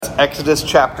Exodus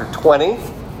chapter 20.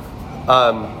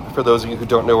 For those of you who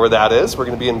don't know where that is, we're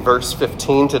going to be in verse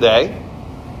 15 today.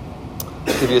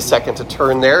 I'll give you a second to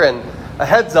turn there. And a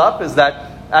heads up is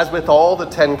that, as with all the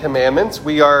Ten Commandments,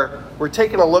 we're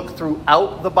taking a look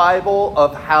throughout the Bible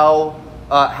of how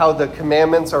the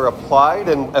commandments are applied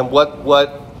and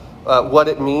what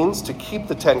it means to keep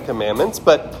the Ten Commandments.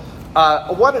 But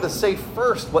I wanted to say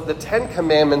first what the Ten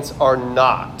Commandments are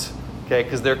not, okay?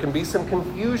 Because there can be some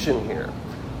confusion here.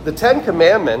 The Ten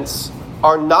Commandments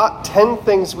are not 10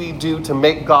 things we do to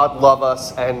make God love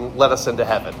us and let us into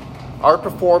heaven. Our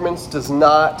performance does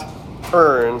not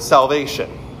earn salvation,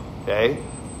 okay?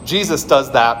 Jesus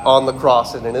does that on the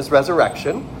cross and in his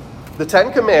resurrection. The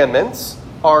Ten Commandments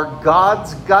are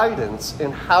God's guidance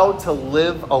in how to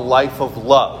live a life of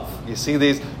love. You see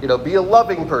these, be a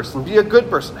loving person, be a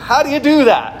good person. How do you do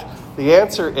that? The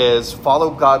answer is follow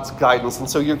God's guidance. And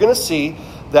so you're going to see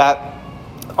that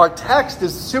our text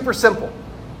is super simple.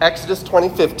 Exodus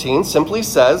 20:15 simply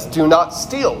says, do not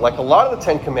steal. Like a lot of the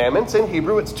Ten Commandments, in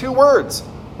Hebrew, it's 2 words.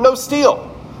 No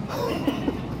steal.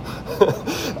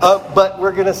 But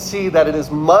we're going to see that it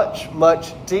is much,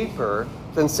 much deeper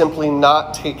than simply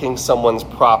not taking someone's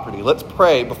property. Let's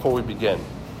pray before we begin.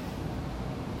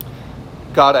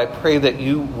 God, I pray that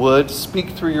you would speak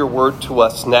through your word to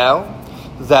us now,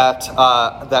 that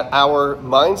our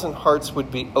minds and hearts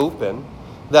would be open,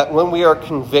 that when we are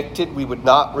convicted, we would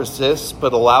not resist,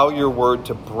 but allow your word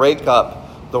to break up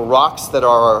the rocks that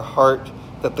are our heart,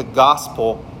 that the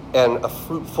gospel and a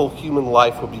fruitful human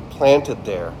life would be planted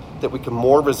there, that we can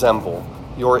more resemble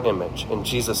your image. In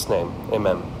Jesus' name,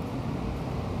 amen.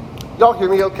 Y'all hear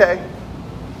me okay?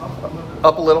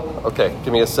 Up a little? Okay,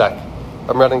 give me a sec.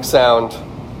 I'm running sound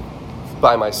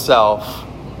by myself.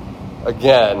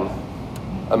 Again,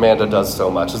 Amanda does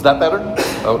so much. Is that better?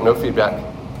 Oh, no feedback.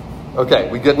 Okay,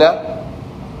 we good now?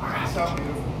 All right.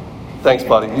 Thanks,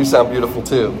 buddy. You sound beautiful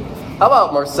too. How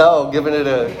about Marcel giving it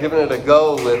a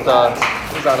go with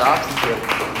he's on oxygen?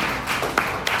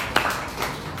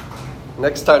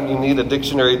 Next time you need a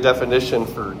dictionary definition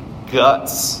for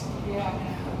guts,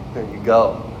 there you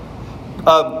go.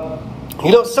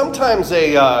 Sometimes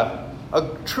a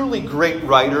truly great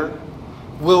writer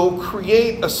will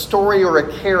create a story or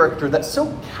a character that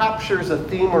so captures a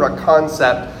theme or a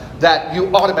concept that you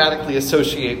automatically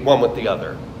associate one with the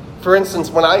other. For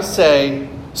instance, when I say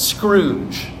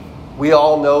Scrooge, we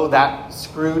all know that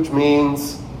Scrooge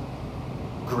means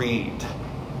greed,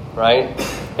 right?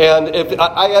 And if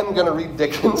I am going to read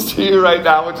Dickens to you right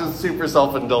now, which is super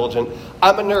self-indulgent.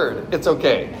 I'm a nerd. It's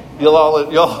okay. You'll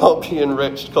all be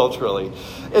enriched culturally.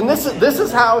 And this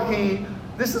is how he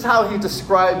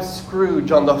describes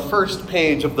Scrooge on the first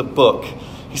page of the book.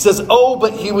 He says, "Oh,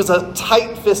 but he was a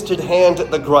tight-fisted hand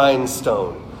at the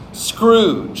grindstone.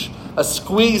 Scrooge, a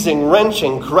squeezing,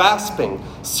 wrenching, grasping,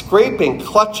 scraping,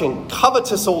 clutching,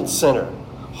 covetous old sinner,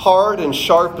 hard and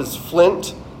sharp as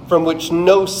flint, from which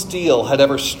no steel had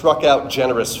ever struck out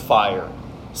generous fire,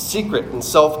 secret and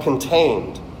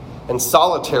self-contained, and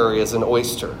solitary as an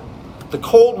oyster. The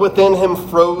cold within him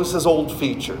froze his old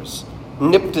features,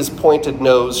 nipped his pointed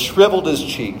nose, shriveled his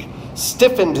cheek,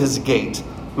 stiffened his gait,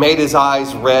 made his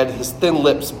eyes red, his thin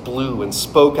lips blue, and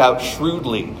spoke out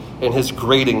shrewdly in his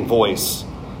grating voice.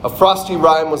 A frosty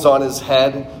rime was on his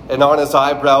head, and on his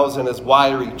eyebrows and his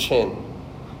wiry chin.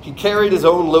 He carried his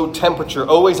own low temperature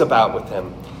always about with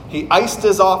him. He iced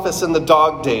his office in the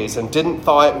dog days and didn't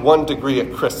thaw it 1 degree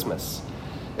at Christmas.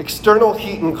 External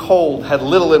heat and cold had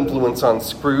little influence on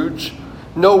Scrooge.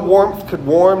 No warmth could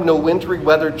warm, no wintry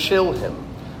weather chill him.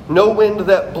 No wind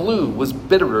that blew was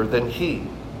bitterer than he.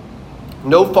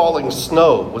 No falling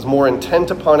snow was more intent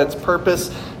upon its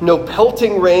purpose, no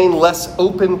pelting rain less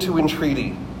open to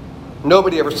entreaty.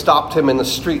 Nobody ever stopped him in the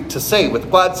street to say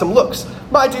with gladsome looks,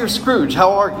 'My dear Scrooge,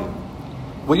 how are you?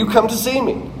 Will you come to see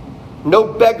me?' No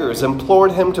beggars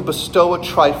implored him to bestow a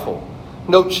trifle.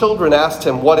 No children asked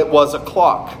him what it was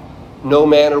o'clock. No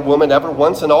man or woman ever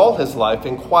once in all his life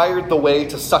inquired the way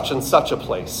to such and such a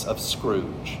place of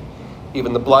Scrooge.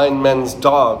 Even the blind men's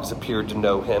dogs appeared to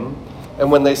know him,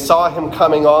 and when they saw him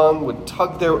coming on, would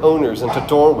tug their owners into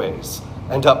doorways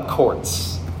and up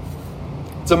courts."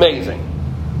 It's amazing,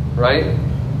 right?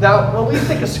 Now, when we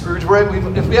think of Scrooge,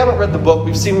 if we haven't read the book,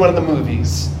 we've seen one of the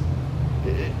movies.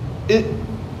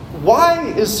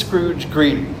 Why is Scrooge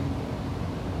greedy?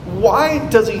 Why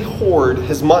does he hoard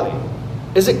his money?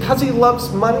 Is it because he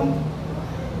loves money?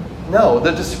 No,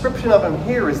 the description of him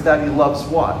here is that he loves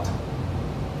what?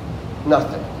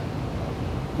 Nothing.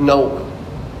 No one.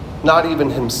 Not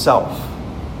even himself.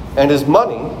 And his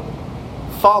money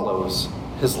follows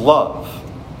his love.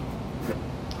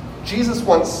 Jesus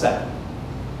once said,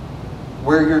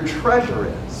 where your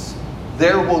treasure is,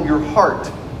 there will your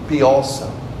heart be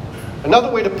also.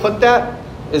 Another way to put that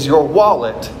is your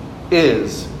wallet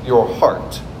is your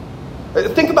heart.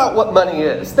 Think about what money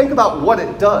is. Think about what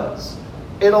it does.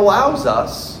 It allows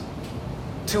us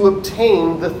to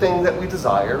obtain the thing that we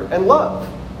desire and love,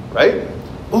 right?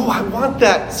 Oh, I want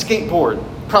that skateboard.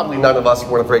 Probably none of us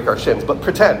want to break our shins, but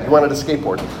pretend you wanted a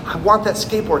skateboard. I want that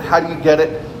skateboard. How do you get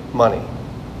it? Money.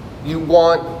 You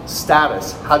want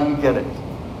status. How do you get it?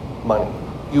 Money.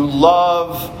 You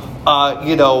love,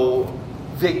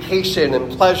 vacation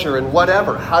and pleasure and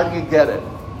whatever. How do you get it?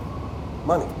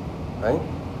 Money, right?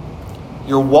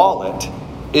 Your wallet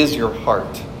is your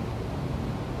heart.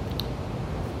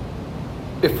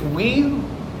 If we,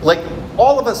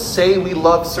 all of us say we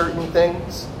love certain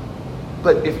things,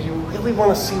 but if you really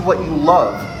want to see what you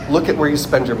love, look at where you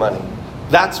spend your money.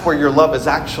 That's where your love is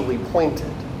actually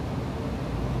pointed.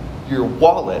 Your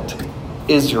wallet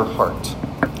is your heart.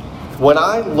 When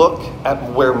I look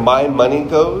at where my money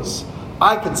goes,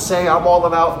 I could say I'm all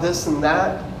about this and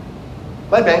that.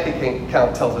 My bank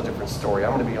account tells a different story.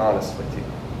 I'm going to be honest with you.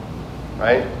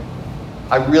 Right?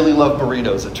 I really love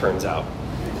burritos, it turns out.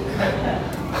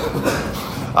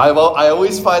 I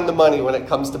always find the money when it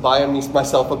comes to buying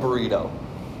myself a burrito.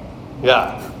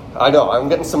 Yeah, I know. I'm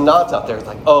getting some nods out there. It's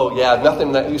like, oh yeah,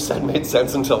 nothing that you said made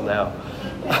sense until now.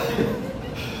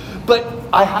 But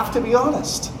I have to be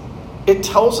honest. It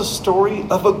tells a story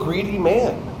of a greedy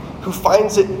man who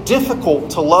finds it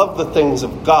difficult to love the things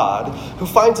of God, who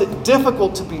finds it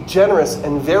difficult to be generous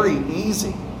and very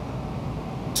easy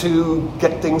to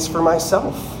get things for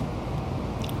myself.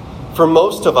 For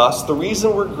most of us, the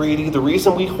reason we're greedy, the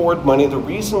reason we hoard money, the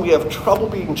reason we have trouble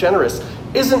being generous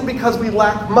isn't because we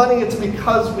lack money, it's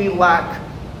because we lack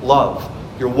love.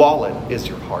 Your wallet is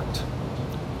your heart.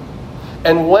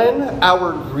 And when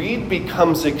our greed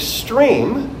becomes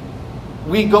extreme,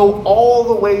 we go all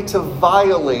the way to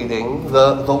violating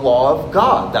the law of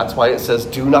God. That's why it says,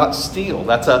 do not steal.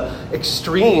 That's an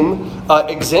extreme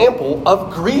example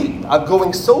of greed. I'm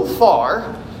going so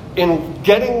far in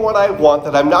getting what I want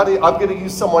that I'm going to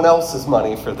use someone else's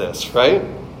money for this, right?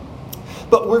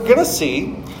 But we're going to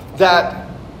see that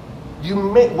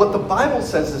what the Bible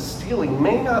says is stealing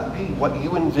may not be what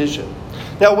you envision.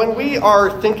 Now, when we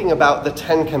are thinking about the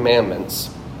Ten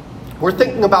Commandments, we're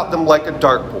thinking about them like a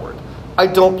dartboard. I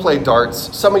don't play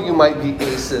darts. Some of you might be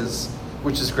aces,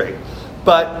 which is great.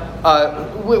 But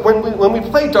when we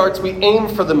play darts, we aim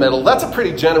for the middle. That's a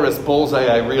pretty generous bullseye,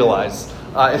 I realize.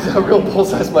 A real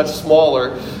bullseye is much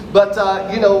smaller. But,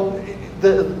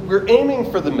 we're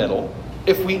aiming for the middle.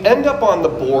 If we end up on the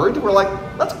board, we're like,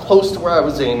 that's close to where I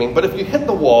was aiming. But if you hit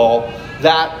the wall,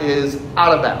 that is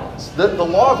out of bounds. The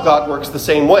law of God works the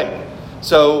same way.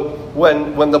 So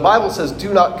when the Bible says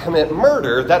do not commit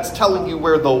murder, that's telling you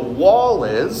where the wall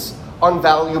is on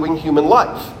valuing human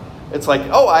life. It's like,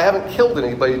 oh, I haven't killed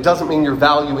anybody. It doesn't mean you're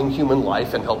valuing human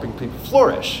life and helping people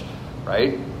flourish,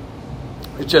 right?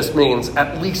 It just means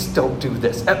at least don't do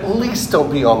this. At least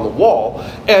don't be on the wall.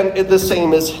 And the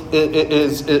same is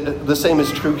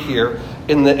true here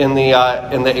in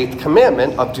the eighth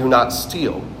commandment of do not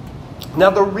steal. Now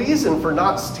the reason for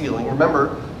not stealing,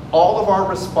 remember, all of our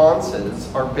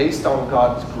responses are based on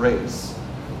God's grace.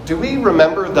 Do we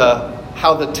remember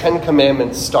how the Ten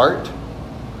Commandments start?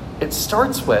 It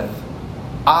starts with,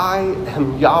 I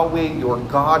am Yahweh your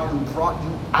God who brought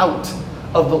you out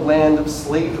of the land of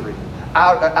slavery,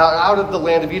 out of the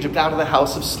land of Egypt, out of the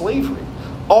house of slavery.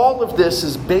 All of this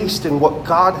is based in what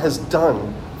God has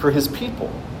done for his people.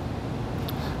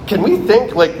 Can we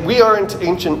think like we aren't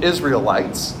ancient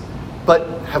Israelites, but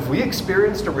have we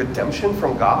experienced a redemption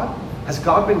from God? Has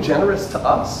God been generous to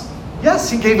us? Yes,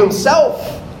 he gave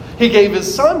himself. He gave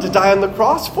his son to die on the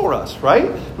cross for us,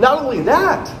 right? Not only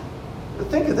that, but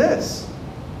think of this.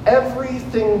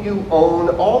 Everything you own,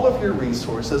 all of your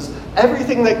resources,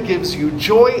 everything that gives you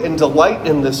joy and delight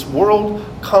in this world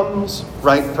comes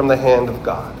right from the hand of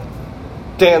God.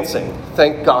 Dancing,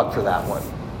 thank God for that one.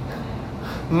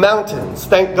 Mountains,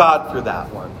 thank God for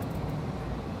that one.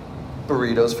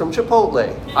 Burritos from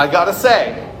Chipotle. I gotta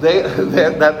say,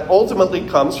 that ultimately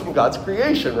comes from God's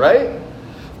creation, right?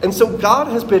 And so God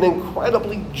has been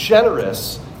incredibly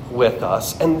generous with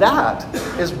us, and that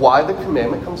is why the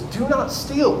commandment comes, do not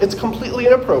steal. It's completely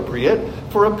inappropriate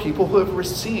for a people who have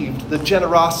received the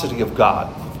generosity of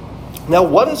God. Now,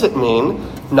 what does it mean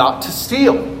not to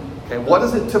steal? Okay, what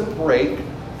is it to break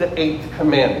the eighth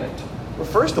commandment? Well,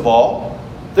 first of all,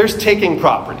 there's taking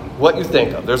property. What you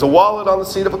think of. There's a wallet on the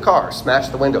seat of a car. Smash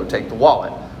the window, take the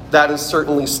wallet. That is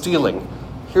certainly stealing.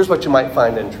 Here's what you might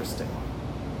find interesting.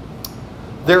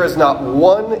 There is not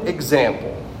one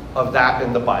example of that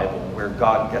in the Bible where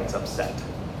God gets upset.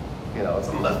 You know,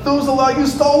 it's Methuselah, you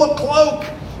stole a cloak!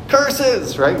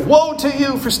 Curses, right? Woe to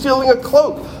you for stealing a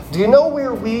cloak. Do you know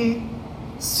where we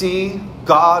see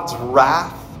God's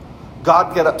wrath?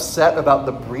 God get upset about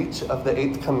the breach of the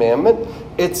 8th commandment?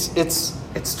 It's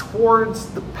towards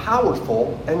the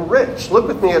powerful and rich. Look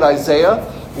with me at Isaiah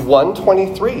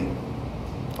 1:23.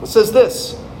 It says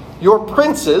this, your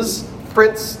princes,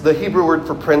 prince, the Hebrew word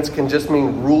for prince can just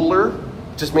mean ruler,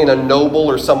 just mean a noble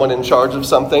or someone in charge of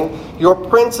something. Your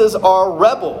princes are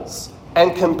rebels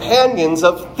and companions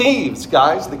of thieves.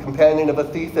 Guys, the companion of a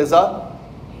thief is a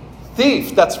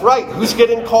thief. That's right. Who's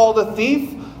getting called a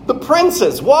thief? The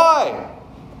princes. Why?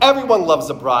 Everyone loves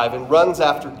a bribe and runs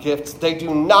after gifts. They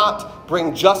do not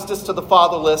bring justice to the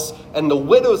fatherless, and the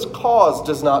widow's cause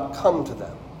does not come to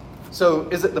them. So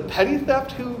is it the petty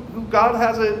theft who God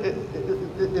has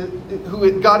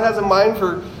in mind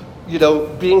for,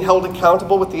 being held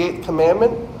accountable with the 8th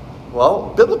commandment?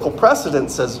 Well, biblical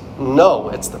precedent says no,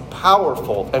 it's the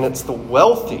powerful and it's the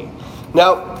wealthy.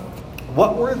 Now,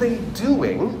 what were they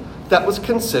doing that was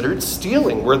considered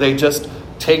stealing? Were they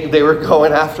they were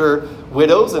going after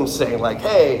widows and saying like,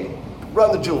 hey,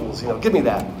 run the jewels, give me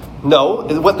that? No,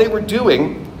 what they were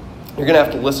doing, you're going to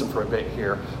have to listen for a bit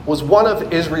here, was one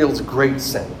of Israel's great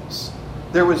sins.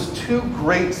 There was 2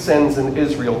 great sins in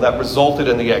Israel that resulted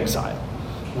in the exile.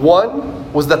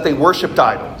 One was that they worshipped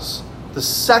idols. The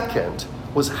second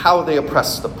was how they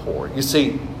oppressed the poor. You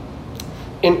see,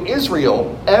 in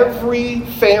Israel, every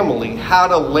family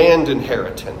had a land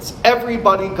inheritance.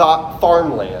 Everybody got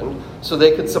farmland so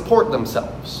they could support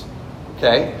themselves.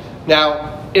 Okay?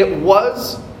 Now, it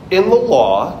was in the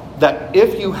law that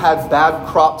if you had bad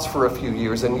crops for a few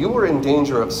years and you were in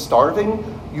danger of starving,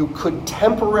 you could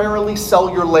temporarily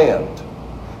sell your land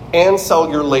and sell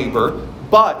your labor,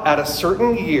 but at a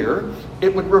certain year,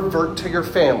 it would revert to your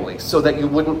family so that you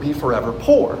wouldn't be forever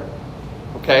poor.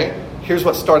 Okay? Here's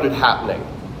what started happening.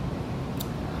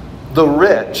 The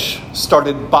rich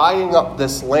started buying up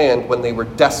this land when they were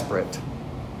desperate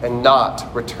and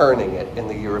not returning it in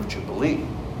the year of Jubilee.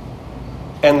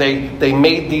 And they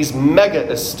made these mega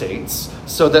estates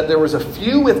so that there was a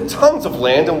few with tons of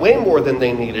land and way more than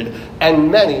they needed,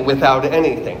 and many without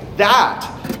anything. That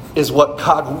is what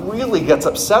God really gets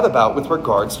upset about with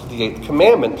regards to the 8th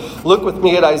commandment. Look with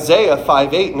me at Isaiah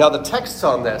 5:8. Now the texts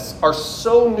on this are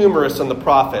so numerous in the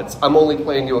prophets, I'm only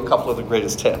playing you a couple of the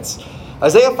greatest hits.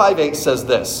 Isaiah 5:8 says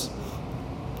this,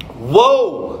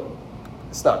 woe!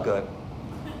 It's not good.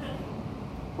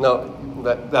 No,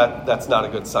 that's not a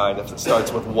good sign if it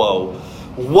starts with woe.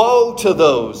 Woe to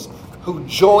those who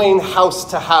join house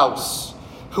to house,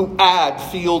 who add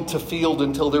field to field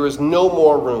until there is no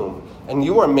more room, and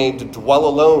you are made to dwell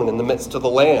alone in the midst of the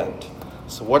land.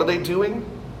 So what are they doing?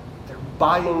 They're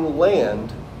buying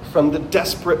land from the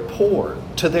desperate poor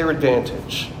to their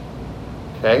advantage.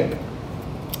 Okay?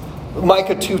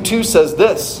 Micah 2:2 says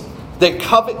this, they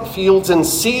covet fields and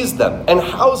seize them, and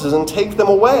houses and take them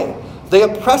away. They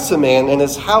oppress a man and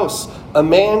his house, a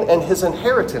man and his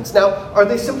inheritance. Now, are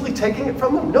they simply taking it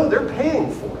from them? No, they're paying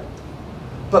for it.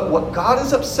 But what God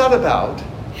is upset about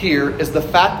here is the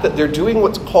fact that they're doing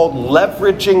what's called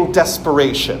leveraging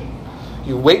desperation.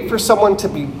 You wait for someone to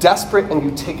be desperate and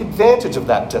you take advantage of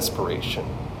that desperation.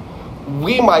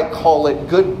 We might call it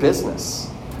good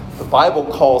business. The Bible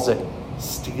calls it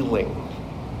stealing.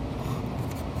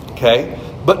 Okay?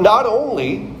 But not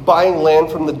only buying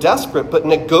land from the desperate, but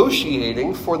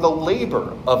negotiating for the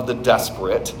labor of the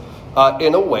desperate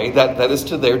in a way that is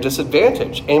to their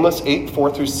disadvantage. Amos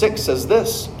 8:4-6 says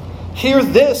this, hear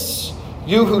this,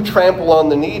 you who trample on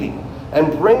the needy,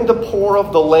 and bring the poor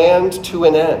of the land to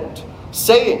an end,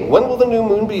 saying, when will the new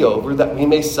moon be over, that we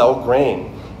may sell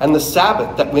grain, and the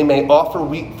Sabbath, that we may offer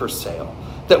wheat for sale,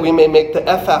 that we may make the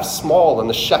ephah small and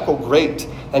the shekel great,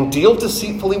 and deal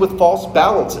deceitfully with false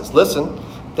balances. Listen,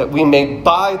 that we may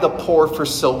buy the poor for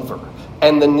silver,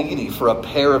 and the needy for a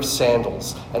pair of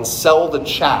sandals, and sell the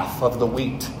chaff of the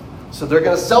wheat. So they're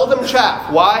going to sell them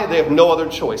chaff. Why? They have no other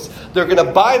choice. They're going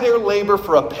to buy their labor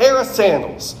for a pair of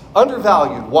sandals,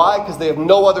 undervalued. Why? Because they have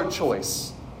no other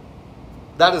choice.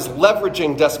 That is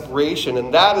leveraging desperation,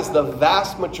 and that is the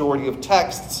vast majority of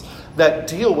texts that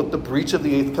deal with the breach of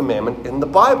the 8th commandment in the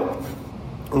Bible.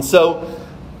 And so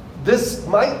this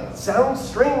might sound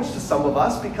strange to some of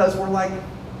us because we're like,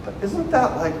 but isn't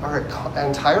that like our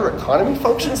entire economy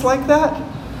functions like that?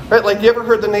 Right? Like, you ever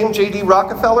heard the name J.D.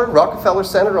 Rockefeller? Rockefeller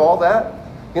Center, all that?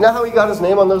 You know how he got his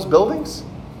name on those buildings?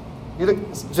 Do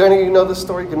any of you know this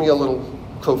story? Give me a little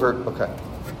covert. Okay.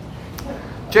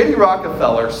 J.D.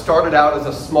 Rockefeller started out as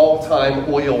a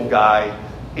small-time oil guy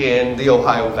in the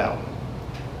Ohio Valley.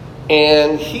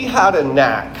 And he had a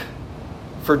knack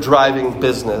for driving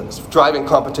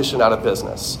competition out of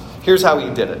business. Here's how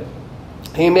he did it.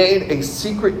 He made a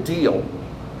secret deal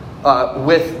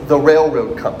with the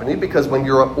railroad company, because when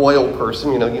you're an oil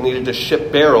person, you needed to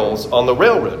ship barrels on the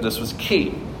railroad. This was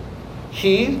key.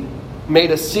 He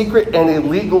made a secret and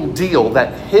illegal deal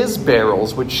that his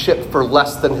barrels would ship for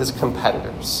less than his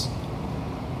competitors.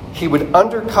 He would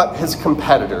undercut his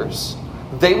competitors.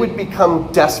 They would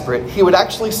become desperate. He would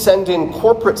actually send in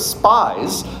corporate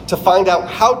spies to find out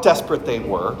how desperate they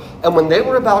were. And when they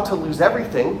were about to lose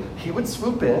everything, he would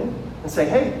swoop in and say,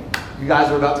 hey, you guys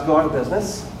are about to go out of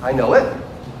business. I know it.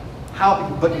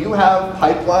 But you have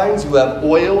pipelines, you have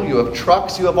oil, you have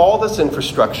trucks, you have all this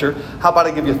infrastructure. How about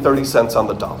I give you 30 cents on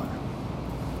the dollar?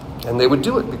 And they would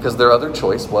do it because their other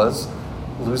choice was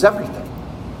lose everything.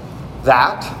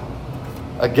 That,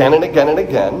 again and again and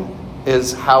again,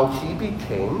 is how he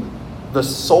became the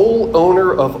sole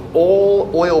owner of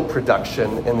all oil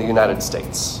production in the United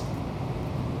States.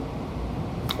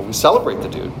 And we celebrate the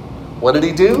dude. What did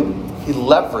he do? He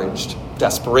leveraged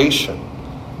desperation.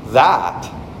 That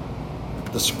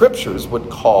the scriptures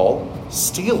would call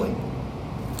stealing.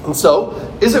 And so,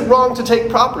 is it wrong to take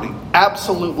property?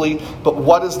 Absolutely. But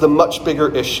what is the much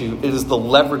bigger issue? It is the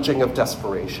leveraging of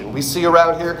desperation. We see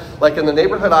around here, like in the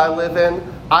neighborhood I live in,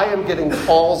 I am getting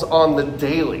calls on the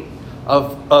daily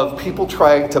of people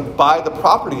trying to buy the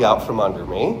property out from under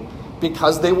me,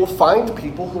 because they will find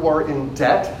people who are in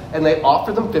debt and they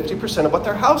offer them 50% of what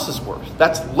their house is worth.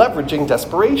 That's leveraging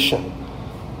desperation.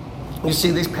 You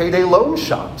see these payday loan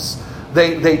shops.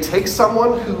 They take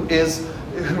someone who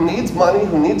needs money,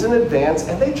 who needs an advance,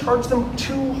 and they charge them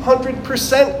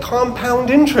 200% compound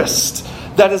interest.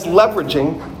 That is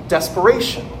leveraging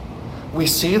desperation. We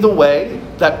see the way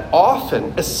that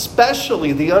often,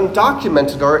 especially the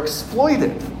undocumented, are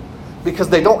exploited because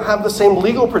they don't have the same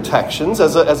legal protections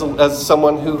as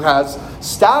someone who has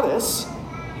status.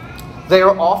 They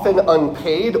are often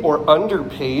unpaid or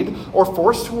underpaid or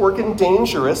forced to work in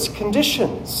dangerous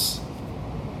conditions.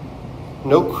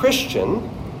 No Christian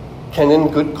can in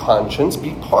good conscience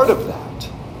be part of that.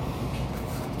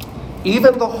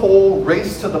 Even the whole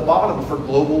race to the bottom for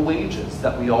global wages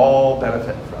that we all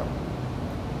benefit from.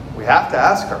 We have to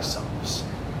ask ourselves,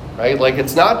 right? Like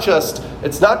it's not just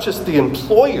the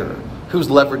employer who's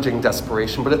leveraging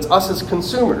desperation, but it's us as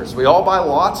consumers. We all buy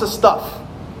lots of stuff.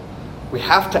 We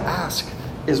have to ask,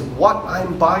 is what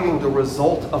I'm buying the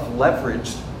result of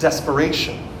leveraged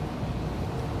desperation?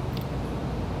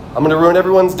 I'm going to ruin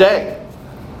everyone's day.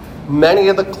 Many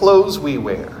of the clothes we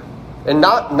wear, and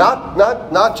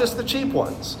not just the cheap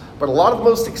ones, but a lot of the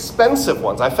most expensive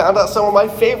ones. I found out some of my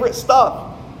favorite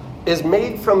stuff is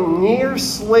made from near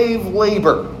slave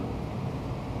labor.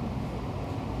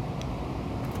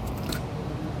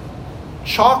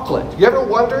 Chocolate. You ever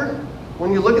wonder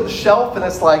when you look at the shelf and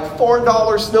it's like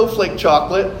 $4 snowflake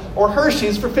chocolate or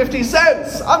Hershey's for 50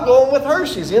 cents? I'm going with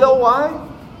Hershey's. You know why?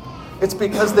 It's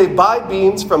because they buy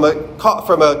beans from a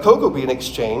cocoa bean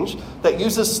exchange that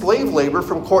uses slave labor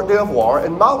from Cote d'Ivoire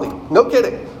and Mali. No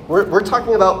kidding. We're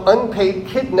talking about unpaid,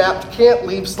 kidnapped, can't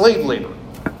leave slave labor.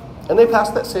 And they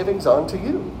pass that savings on to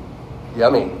you.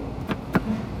 Yummy.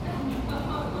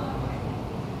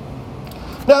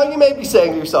 Now, you may be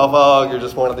saying to yourself, oh, you're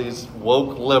just one of these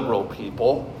woke liberal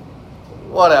people.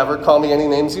 Whatever, call me any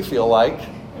names you feel like.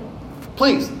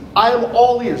 Please, I am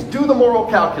all ears. Do the moral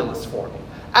calculus for me.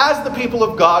 As the people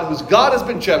of God, whose God has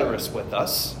been generous with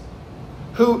us,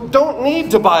 who don't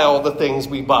need to buy all the things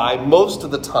we buy most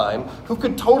of the time, who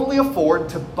could totally afford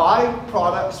to buy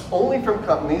products only from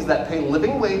companies that pay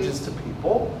living wages to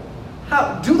people,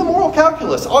 do the moral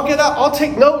calculus. I'll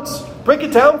take notes. Break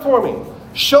it down for me.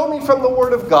 Show me from the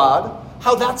Word of God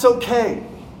how that's okay.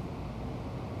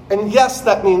 And yes,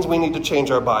 that means we need to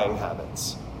change our buying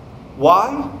habits.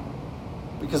 Why?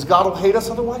 Because God will hate us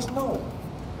otherwise? No.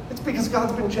 It's because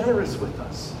God's been generous with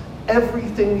us.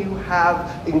 Everything you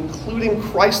have, including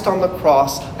Christ on the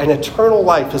cross and eternal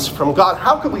life, is from God.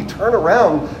 How could we turn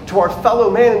around to our fellow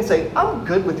man and say, I'm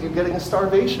good with you getting a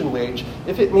starvation wage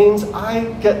if it means I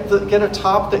get a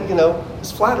top that,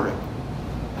 is flattering?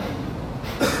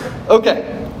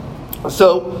 Okay,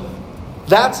 so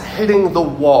that's hitting the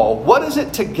wall. What is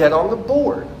it to get on the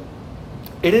board?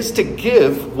 It is to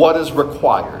give what is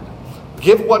required.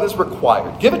 Give what is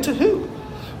required. Give it to who?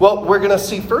 Well, we're going to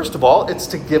see, first of all, it's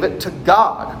to give it to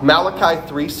God. Malachi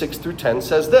 3, 6 through 10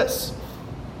 says this.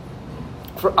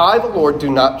 For I, the Lord, do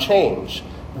not change.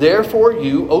 Therefore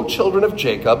you, O children of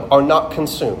Jacob, are not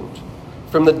consumed.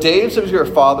 From the days of your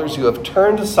fathers you have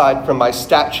turned aside from my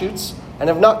statutes and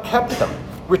have not kept them.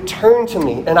 Return to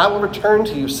me, and I will return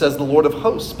to you, says the Lord of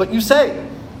hosts. But you say,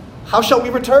 how shall we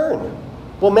return?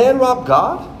 Will man rob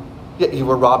God? Yet you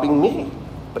are robbing me.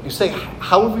 But you say,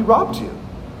 how have we robbed you?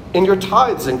 In your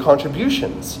tithes and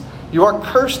contributions. You are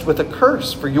cursed with a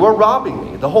curse, for you are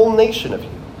robbing me, the whole nation of you.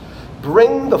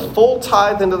 Bring the full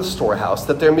tithe into the storehouse,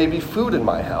 that there may be food in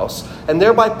my house, and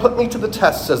thereby put me to the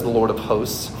test, says the Lord of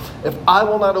hosts, if I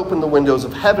will not open the windows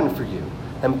of heaven for you,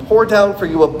 and pour down for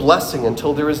you a blessing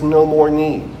until there is no more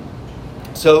need.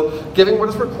 So giving what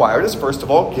is required is, first of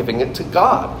all, giving it to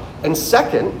God. And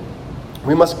second,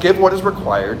 we must give what is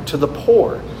required to the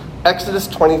poor. Exodus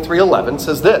 23:11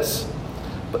 says this,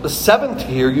 but the seventh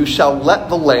year you shall let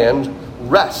the land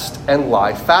rest and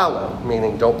lie fallow,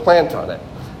 meaning don't plant on it,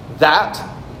 that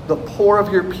the poor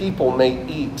of your people may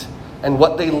eat, and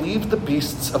what they leave the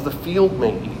beasts of the field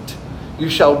may eat. You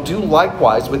shall do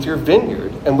likewise with your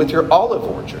vineyard and with your olive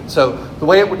orchard. So the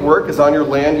way it would work is on your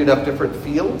land you'd have different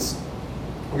fields.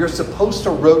 You're supposed to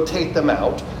rotate them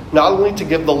out, not only to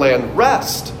give the land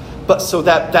rest, but so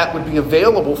that that would be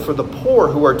available for the poor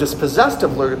who are dispossessed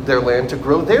of their land to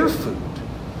grow their food.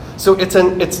 So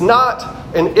it's not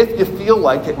an if you feel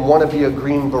like it and want to be a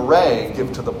green beret,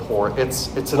 give to the poor. It's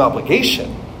an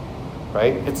obligation,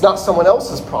 right? It's not someone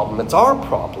else's problem. It's our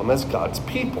problem as God's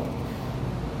people.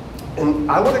 And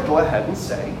I want to go ahead and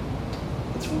say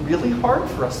it's really hard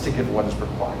for us to give what is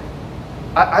required.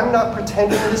 I'm not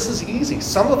pretending this is easy.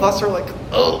 Some of us are like,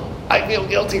 oh, I feel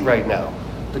guilty right now.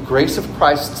 The grace of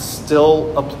Christ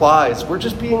still applies. We're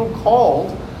just being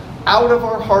called out of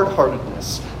our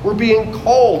hard-heartedness. We're being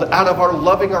called out of our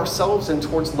loving ourselves and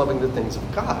towards loving the things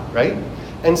of God, right?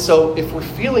 And so if we're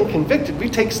feeling convicted, we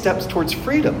take steps towards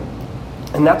freedom.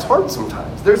 And that's hard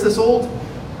sometimes. There's this old,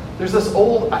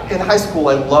 in high school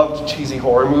I loved cheesy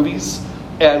horror movies.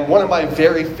 And one of my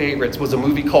very favorites was a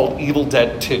movie called Evil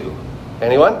Dead 2.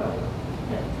 Anyone?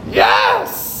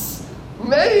 Yes!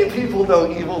 Many people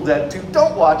know Evil Dead 2.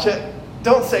 Don't watch it.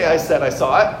 Don't say I said I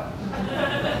saw it.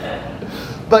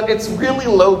 But it's really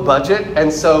low budget,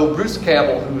 and so Bruce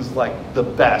Campbell, who's like the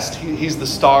best, he's the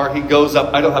star. He goes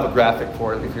up, I don't have a graphic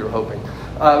for it if you were hoping.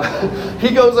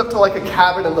 He goes up to like a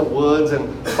cabin in the woods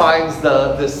and finds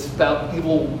this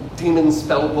evil demon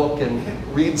spell book and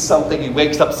reads something. He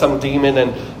wakes up some demon,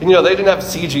 and they didn't have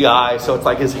CGI, so it's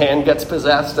like his hand gets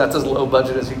possessed. That's as low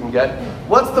budget as you can get.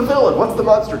 What's the villain? What's the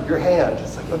monster? Your hand.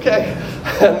 It's like, okay.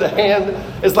 And the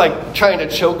hand is like trying to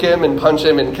choke him and punch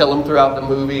him and kill him throughout the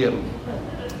movie, and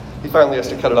he finally has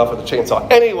to cut it off with a chainsaw.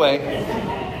 Anyway,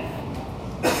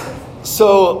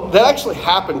 so that actually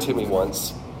happened to me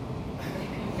once.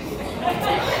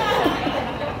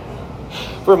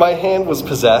 Where my hand was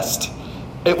possessed.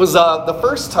 It was the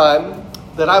first time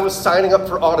that I was signing up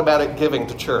for automatic giving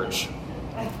to church.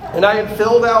 And I had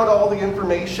filled out all the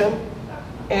information,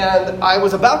 and I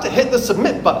was about to hit the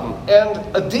submit button,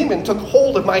 and a demon took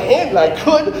hold of my hand, and I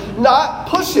could not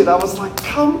push it. I was like,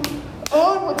 come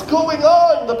on, what's going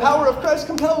on? The power of Christ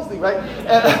compels thee, right?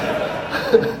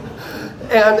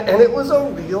 And it was a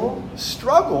real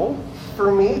struggle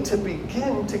for me to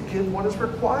begin to give what is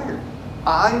required.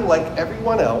 I, like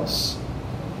everyone else,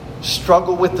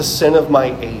 struggle with the sin of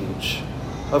my age,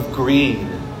 of greed.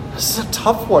 This is a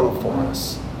tough one for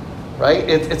us, right?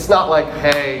 It's not like,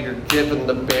 hey, you're given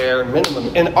the bare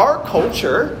minimum. In our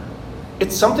culture,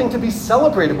 it's something to be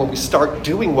celebrated when we start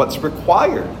doing what's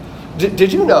required.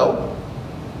 Did you know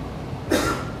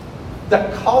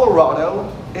that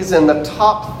Colorado is in the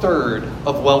top third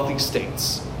of wealthy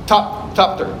states? Top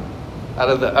third out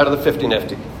of the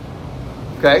 50-nifty.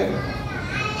 Okay?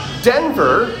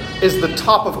 Denver is the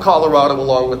top of Colorado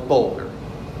along with Boulder.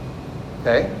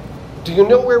 Okay? Do you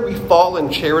know where we fall in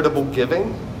charitable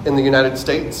giving in the United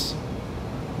States?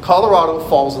 Colorado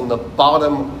falls in the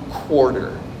bottom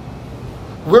quarter.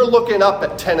 We're looking up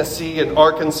at Tennessee and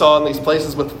Arkansas and these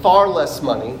places with far less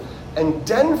money, and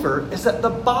Denver is at the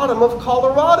bottom of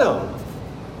Colorado.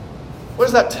 What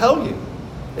does that tell you?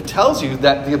 It tells you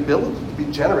that the ability to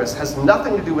be generous has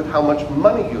nothing to do with how much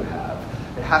money you have.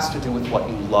 It has to do with what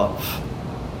you love.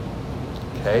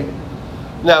 Okay?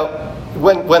 Now,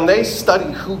 when they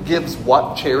study who gives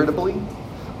what charitably,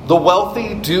 the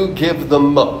wealthy do give the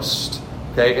most,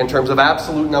 okay, in terms of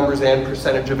absolute numbers and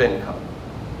percentage of income.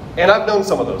 And I've known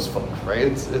some of those folks, right?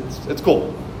 It's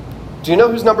cool. Do you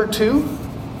know who's number two?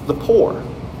 The poor.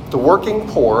 The working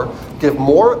poor give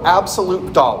more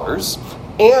absolute dollars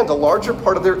and a larger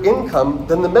part of their income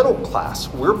than the middle class.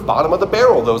 We're bottom of the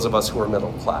barrel, those of us who are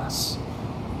middle class.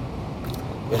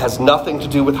 It has nothing to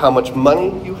do with how much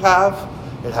money you have.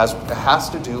 It has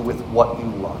to do with what you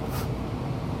love.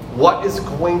 What is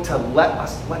going to let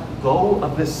us let go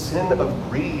of this sin of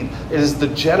greed? It is the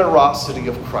generosity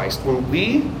of Christ. When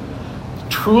we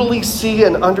truly see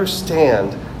and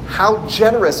understand how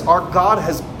generous our God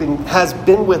has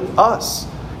been with us.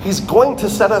 He's going to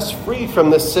set us free from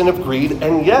this sin of greed.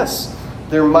 And yes,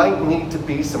 there might need to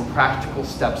be some practical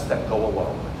steps that go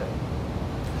along with it.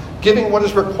 Giving what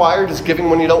is required is giving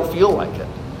when you don't feel like it,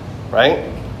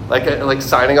 right? Like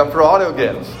signing up for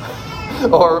AutoGive.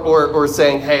 or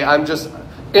saying, hey, I'm just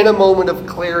in a moment of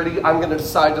clarity, I'm going to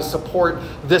decide to support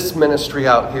this ministry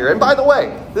out here. And by the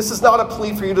way, this is not a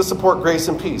plea for you to support Grace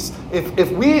and Peace.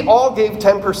 If we all gave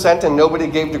 10% and nobody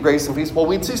gave to Grace and Peace, well,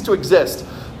 we'd cease to exist.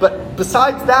 But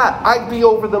besides that, I'd be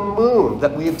over the moon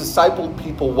that we have discipled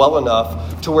people well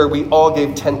enough to where we all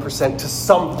gave 10% to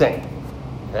something.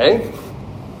 Okay?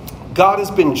 God has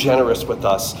been generous with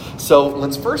us. So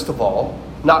let's first of all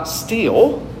not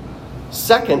steal.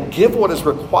 Second, give what is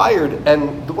required.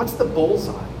 And what's the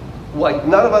bullseye? Like,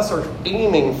 none of us are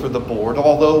aiming for the board,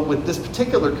 although with this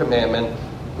particular commandment,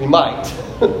 we might.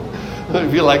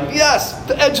 We'd be like, yes,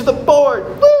 the edge of the board.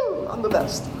 Woo, I'm the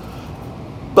best.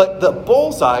 But the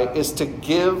bullseye is to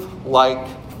give like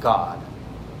God.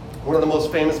 One of the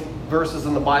most famous verses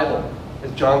in the Bible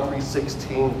is John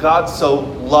 3:16. God so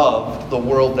loved the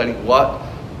world that he what?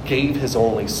 Gave his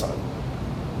only son.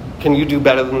 Can you do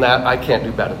better than that? I can't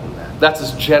do better than that. That's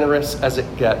as generous as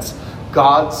it gets.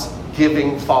 God's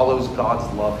giving follows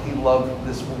God's love. He loved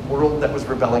this world that was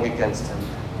rebelling against him,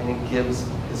 and he gives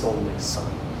his only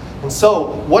son. And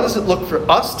so, what does it look for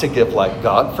us to give like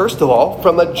God? First of all,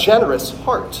 from a generous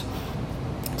heart.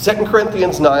 2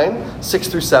 Corinthians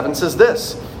 9:6-7 says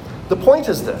this. The point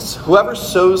is this: whoever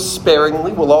sows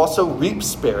sparingly will also reap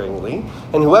sparingly,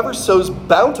 and whoever sows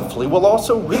bountifully will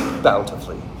also reap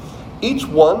bountifully. Each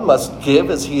one must give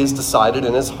as he has decided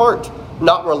in his heart,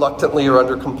 not reluctantly or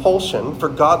under compulsion, for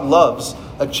God loves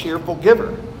a cheerful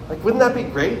giver. Like, wouldn't that be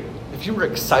great if you were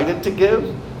excited to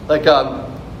give? Like,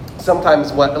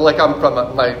 sometimes I'm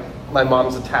from my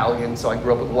mom's Italian, so I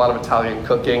grew up with a lot of Italian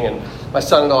cooking, and my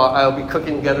son-in-law, I'll be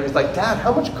cooking together. He's like, Dad,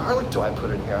 how much garlic do I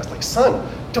put in here? I was like, son,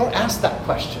 don't ask that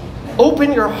question.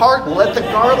 Open your heart and let the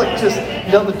garlic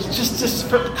just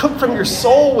cook from your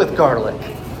soul with garlic.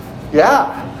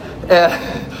 Yeah.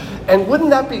 And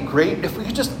wouldn't that be great if we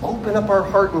could just open up our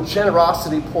heart and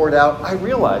generosity poured out? I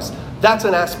realize that's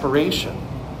an aspiration.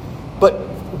 But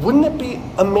wouldn't it be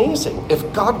amazing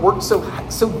if God worked so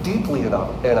deeply in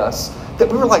us that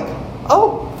we were like,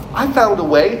 oh, I found a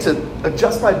way to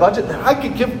adjust my budget that I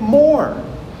could give more.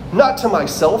 Not to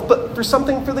myself, but for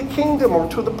something for the kingdom or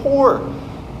to the poor.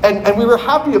 And we were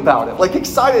happy about it, like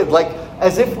excited, like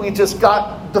as if we just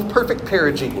got the perfect pair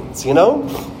of jeans, you know?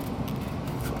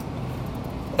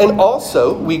 And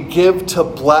also, we give to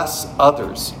bless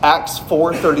others. Acts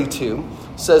 4:32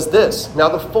 says this, now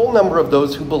the full number of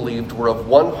those who believed were of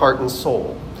one heart and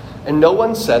soul. And no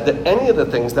one said that any of the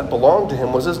things that belonged to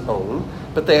him was his own,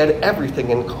 but they had everything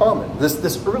in common.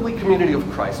 This early community of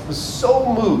Christ was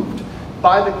so moved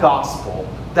by the gospel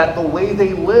that the way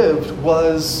they lived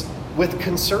was with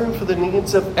concern for the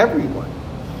needs of everyone.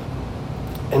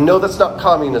 And no, that's not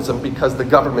communism because the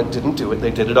government didn't do it.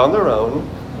 They did it on their own.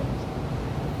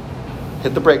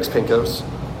 Hit the brakes, Pinkos.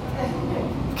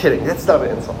 Kidding, that's not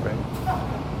an insult, right?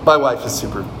 My wife is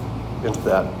super into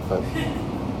that, but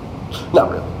not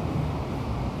really.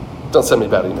 Don't send me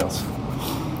bad emails.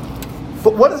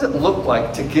 But what does it look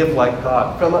like to give like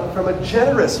God? From a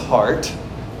generous heart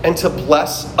and to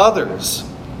bless others.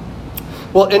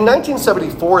 Well, in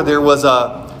 1974, there was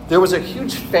a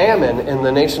huge famine in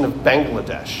the nation of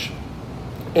Bangladesh.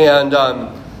 And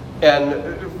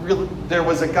really, there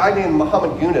was a guy named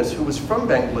Muhammad Yunus who was from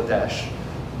Bangladesh,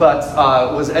 but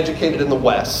was educated in the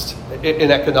West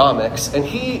in economics. And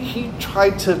he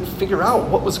tried to figure out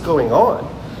what was going on.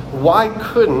 Why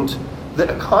couldn't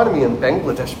the economy in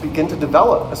Bangladesh begin to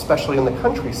develop, especially in the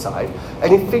countryside?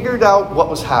 And he figured out what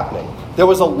was happening. There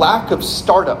was a lack of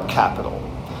startup capital.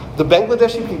 The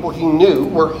Bangladeshi people he knew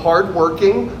were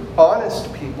hardworking,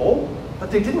 honest people, but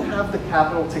they didn't have the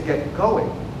capital to get going.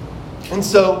 And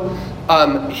so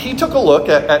he took a look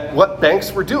at what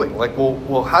banks were doing. Like,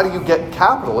 well, how do you get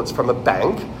capital? It's from a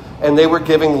bank. And they were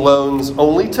giving loans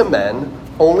only to men,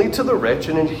 only to the rich,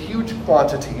 and in huge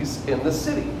quantities in the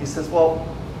city. He says, well,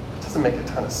 it doesn't make a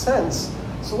ton of sense.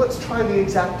 So let's try the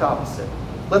exact opposite.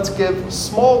 Let's give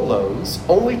small loans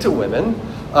only to women,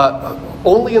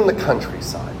 only in the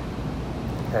countryside.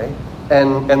 Okay?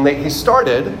 And he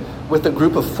started with a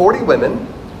group of 40 women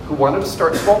who wanted to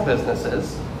start small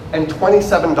businesses, and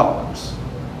 $27.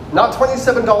 Not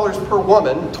 $27 per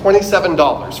woman,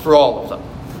 $27 for all of them.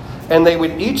 And they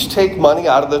would each take money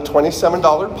out of the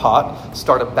 $27 pot,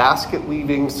 start a basket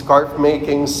weaving, scarf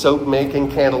making, soap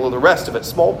making, candle, or the rest of it,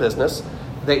 small business.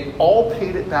 They all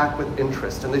paid it back with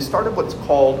interest. And they started what's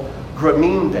called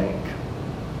Grameen Bank.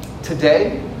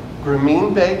 Today,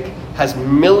 Grameen Bank has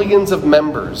millions of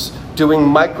members doing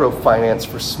microfinance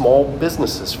for small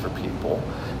businesses for people.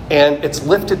 And it's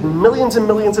lifted millions and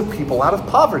millions of people out of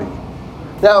poverty.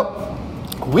 Now,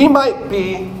 we might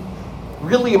be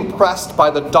really impressed by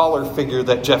the dollar figure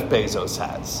that Jeff Bezos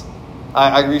has.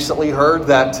 I recently heard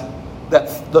that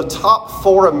the top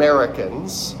 4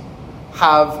 Americans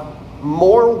have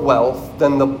more wealth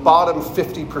than the bottom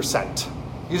 50%.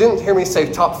 You didn't hear me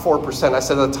say top 4%, I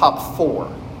said the top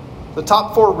 4. The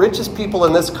top 4 richest people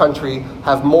in this country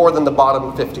have more than the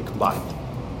bottom 50 combined.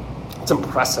 It's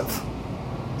impressive.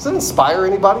 Does that inspire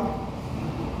anybody?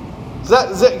 Is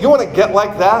that you want to get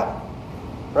like that?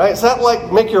 Right? Does that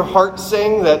like make your heart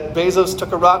sing that Bezos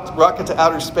took a rocket to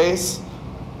outer space?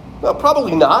 No,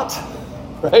 probably not.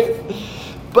 Right?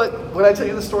 But when I tell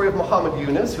you the story of Muhammad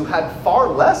Yunus, who had far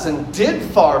less and did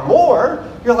far more,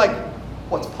 you're like,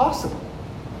 what's possible?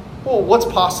 Well, what's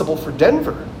possible for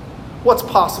Denver? What's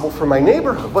possible for my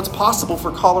neighborhood? What's possible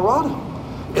for Colorado?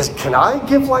 Can I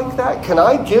give like that? Can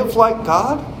I give like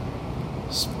God?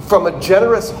 From a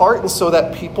generous heart and so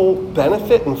that people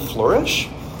benefit and flourish?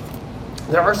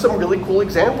 There are some really cool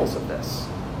examples of this.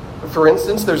 For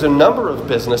instance, there's a number of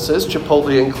businesses,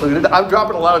 Chipotle included. I'm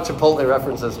dropping a lot of Chipotle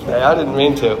references today. I didn't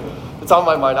mean to. It's on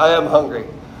my mind. I am hungry.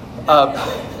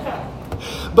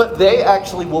 But they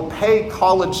actually will pay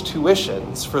college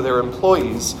tuitions for their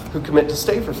employees who commit to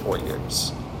stay for 4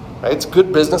 years. Right? It's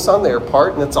good business on their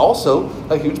part, and it's also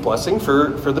a huge blessing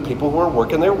for the people who are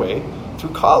working their way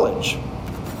through college.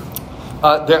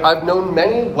 I've known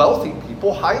many wealthy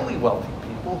people, highly wealthy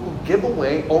people, who give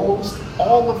away almost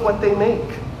all of what they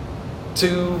make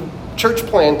to church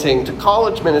planting, to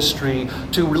college ministry,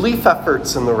 to relief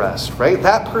efforts and the rest, right?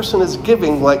 That person is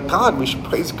giving like God. We should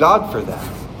praise God for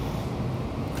that.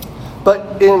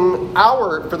 But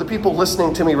for the people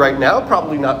listening to me right now,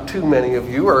 probably not too many of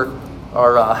you are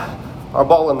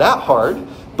balling that hard,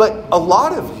 but a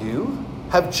lot of you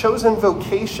have chosen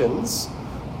vocations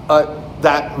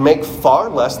that make far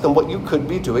less than what you could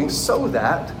be doing so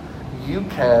that you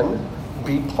can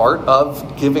be part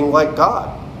of giving like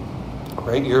God.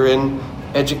 Right? You're in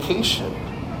education,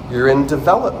 you're in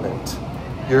development,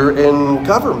 you're in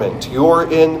government,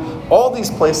 you're in all these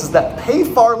places that pay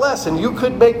far less, and you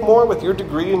could make more with your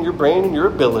degree and your brain and your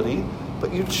ability,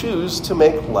 but you choose to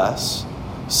make less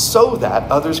so that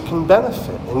others can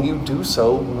benefit, and you do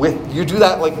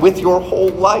that like with your whole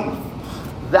life.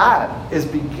 That is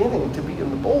beginning to be in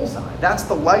the bullseye. That's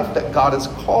the life that God is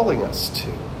calling us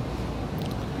to.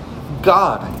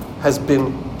 God has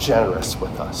been generous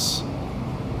with us.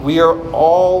 We're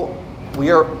all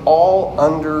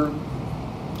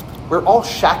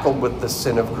shackled with the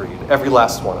sin of greed, every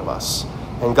last one of us.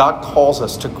 And God calls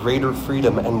us to greater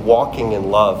freedom and walking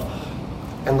in love.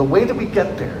 And the way that we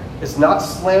get there is not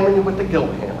slamming you with the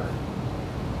guilt hammer.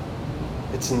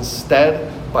 It's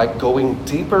instead by going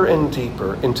deeper and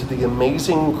deeper into the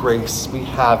amazing grace we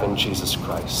have in Jesus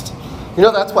Christ. You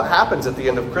know, that's what happens at the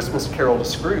end of Christmas Carol to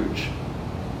Scrooge.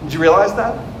 Did you realize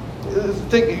that?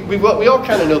 We all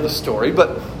kind of know the story,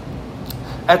 but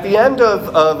at the end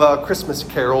of Christmas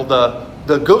Carol,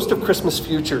 the ghost of Christmas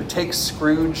Future takes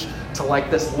Scrooge to like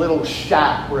this little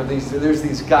shack where there's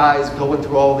these guys going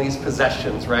through all these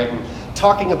possessions, right? And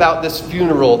talking about this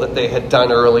funeral that they had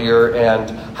done earlier and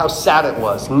how sad it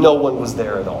was. No one was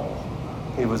there at all.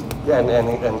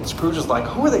 And Scrooge is like,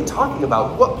 who are they talking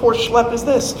about? What poor schlep is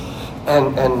this?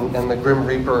 And the Grim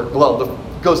Reaper, the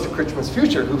ghost of Christmas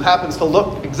Future, who happens to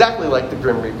look exactly like the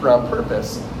Grim Reaper on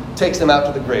purpose, takes him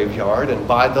out to the graveyard, and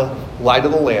by the light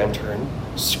of the lantern,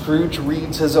 Scrooge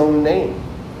reads his own name,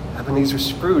 Ebenezer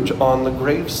Scrooge, on the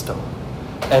gravestone.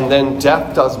 And then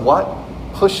death does what?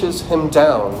 Pushes him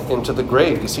down into the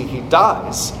grave. You see, he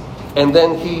dies, and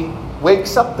then he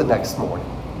wakes up the next morning.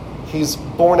 He's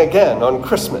born again on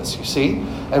Christmas, you see?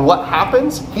 And what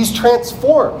happens? He's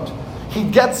transformed. He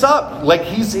gets up like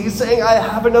he's saying, I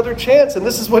have another chance. And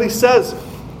this is what he says.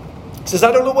 He says,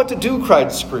 I don't know what to do,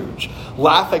 cried Scrooge,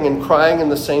 laughing and crying in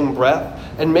the same breath,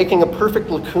 and making a perfect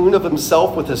lacoon of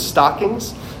himself with his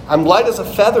stockings. I'm light as a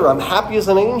feather. I'm happy as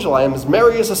an angel. I am as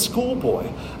merry as a schoolboy.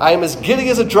 I am as giddy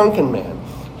as a drunken man.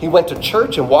 He went to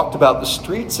church and walked about the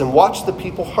streets and watched the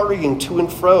people hurrying to and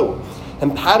fro,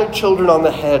 and patted children on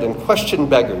the head and questioned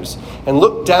beggars, and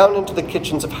looked down into the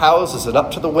kitchens of houses and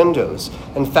up to the windows,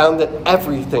 and found that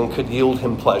everything could yield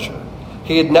him pleasure.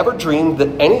 He had never dreamed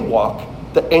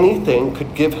that anything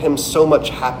could give him so much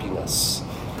happiness.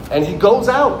 And he goes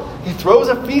out. He throws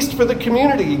a feast for the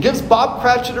community. He gives Bob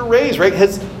Cratchit a raise, right?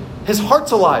 His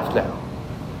heart's alive now.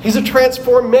 He's a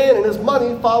transformed man, and his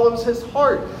money follows his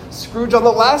heart. Scrooge on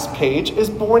the last page is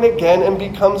born again and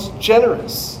becomes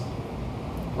generous.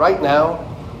 Right now,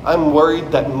 I'm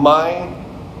worried that my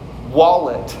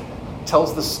wallet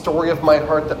tells the story of my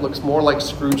heart that looks more like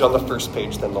Scrooge on the first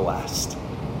page than the last.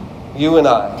 You and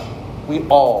I, we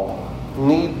all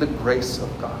need the grace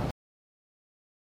of God.